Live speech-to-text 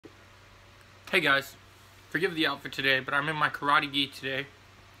Hey guys, forgive the outfit today, but I'm in my karate gi today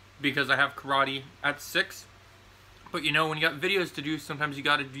because I have karate at 6. But you know, when you got videos to do, sometimes you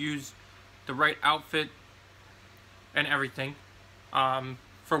gotta use the right outfit and everything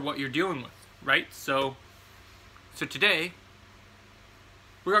for what you're dealing with, right? So today,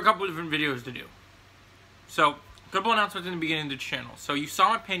 we got a couple of different videos to do. So, a couple announcements in the beginning of the channel. So you saw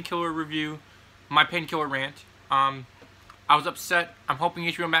my painkiller review, my painkiller rant. I was upset. I'm hoping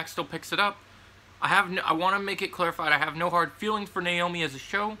HBO Max still picks it up. I want to make it clarified, I have no hard feelings for Naomi as a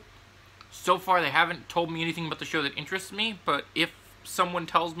show. So far, they haven't told me anything about the show that interests me, but if someone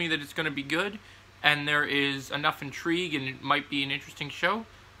tells me that it's going to be good, and there is enough intrigue, and it might be an interesting show,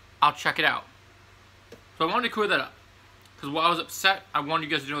 I'll check it out. So I wanted to clear that up, because while I was upset, I wanted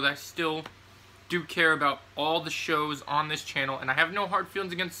you guys to know that I still do care about all the shows on this channel, and I have no hard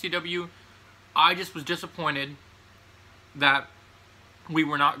feelings against CW. I just was disappointed that we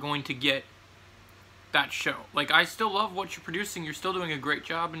were not going to get that show. Like, I still love what you're producing. You're still doing a great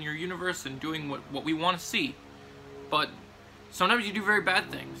job in your universe and doing what we want to see. But sometimes you do very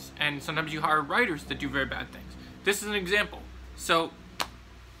bad things, and sometimes you hire writers that do very bad things. This is an example. So,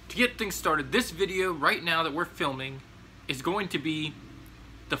 to get things started, this video right now that we're filming is going to be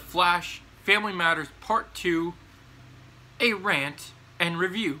The Flash Family Matters Part 2, a rant and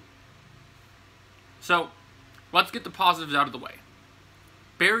review. So, let's get the positives out of the way.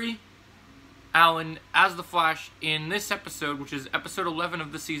 Barry Allen as the Flash in this episode, which is episode 11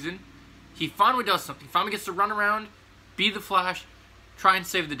 of the season, he finally does something. He finally gets to run around, be the Flash, try and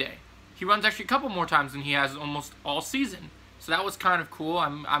save the day. He runs actually a couple more times than he has almost all season. So that was kind of cool.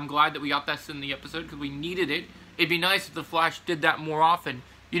 I'm glad that we got that in the episode because we needed it. It'd be nice if the Flash did that more often.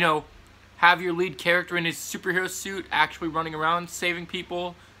 You know, have your lead character in his superhero suit actually running around, saving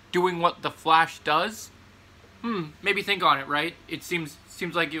people, doing what the Flash does. Maybe think on it, right? It seems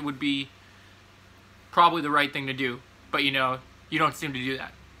like it would be probably the right thing to do, but you know, you don't seem to do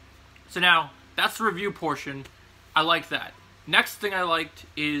that. So now, that's the review portion. I like that. Next thing I liked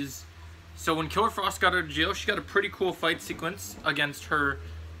is, so when Killer Frost got out of jail, she got a pretty cool fight sequence against her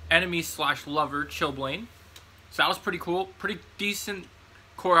enemy/lover, Chillblaine. So that was pretty cool. Pretty decent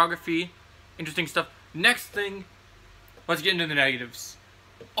choreography, interesting stuff. Next thing, let's get into the negatives.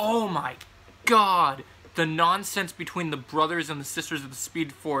 Oh my god, the nonsense between the brothers and the sisters of the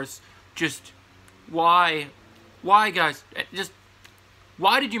Speed Force, just... Why, guys? Just,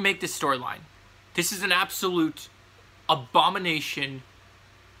 why did you make this storyline? This is an absolute abomination.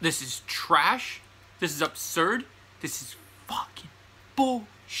 This is trash. This is absurd. This is fucking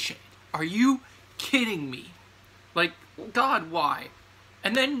bullshit. Are you kidding me? Like, God, why?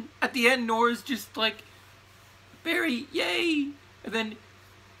 And then, at the end, Nora's just like, Barry, yay! And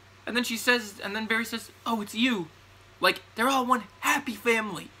then she says, and then Barry says, oh, it's you. Like, they're all one happy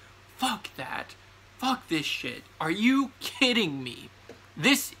family. Fuck that. Fuck this shit. Are you kidding me?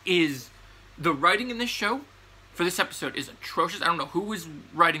 This is... The writing in this show for this episode is atrocious. I don't know who was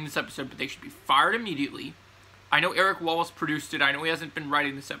writing this episode, but they should be fired immediately. I know Eric Wallace produced it. I know he hasn't been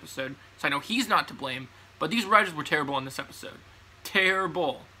writing this episode, so I know he's not to blame. But these writers were terrible in this episode.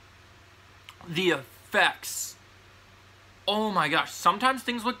 Terrible. The effects. Oh my gosh. Sometimes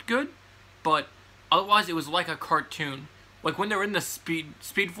things looked good, but otherwise it was like a cartoon. Like when they were in the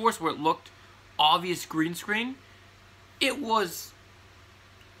Speed Force where it looked obvious green screen, it was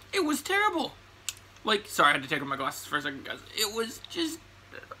terrible. Like, sorry, I had to take off my glasses for a second, guys. It was just,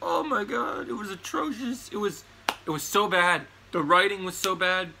 oh my god, it was atrocious. It was so bad. The writing was so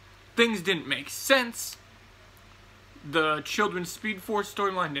bad. Things didn't make sense. The children's Speed Force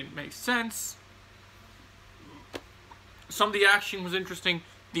storyline didn't make sense. Some of the action was interesting.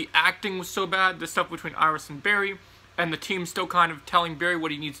 The acting was so bad. The stuff between Iris and Barry, and the team still kind of telling Barry what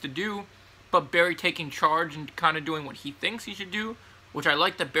he needs to do, but Barry taking charge and kind of doing what he thinks he should do, which I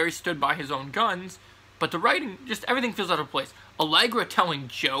like that Barry stood by his own guns, but the writing, just everything feels out of place. Allegra telling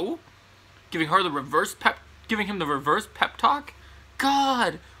Joe, giving him the reverse pep talk?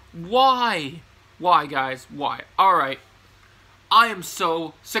 God, why? Why, guys? Why? Alright, I am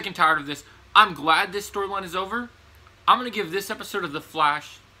so sick and tired of this. I'm glad this storyline is over. I'm going to give this episode of The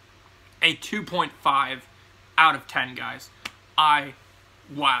Flash a 2.5 out of 10, guys.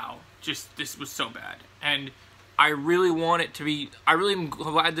 Wow. Just, this was so bad. And I really want it to be, I really am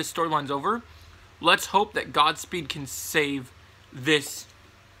glad this storyline's over. Let's hope that Godspeed can save this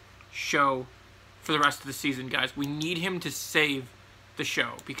show for the rest of the season, guys. We need him to save the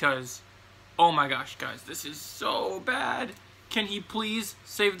show because, oh my gosh, guys, this is so bad. Can he please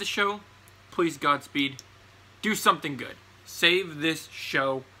save the show? Please, Godspeed, do something good. Save this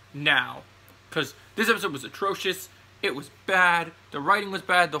show now. Because this episode was atrocious. It was bad. The writing was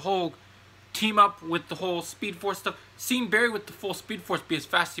bad. The whole team up with the whole Speed Force stuff. Seeing Barry with the full Speed Force be as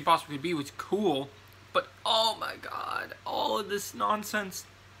fast as he possibly could be was cool. But, oh my god, all of this nonsense.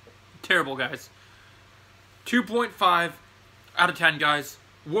 Terrible, guys. 2.5 out of 10, guys.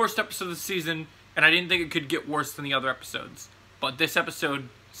 Worst episode of the season, and I didn't think it could get worse than the other episodes. But this episode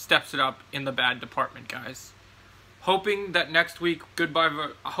steps it up in the bad department, guys. Hoping that next week,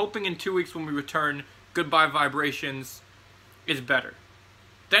 hoping in 2 weeks when we return, Goodbye Vibrations is better.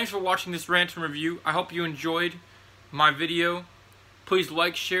 Thanks for watching this rant and review. I hope you enjoyed my video. Please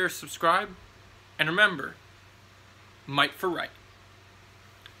like, share, subscribe. And remember, might for right.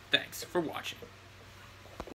 Thanks for watching.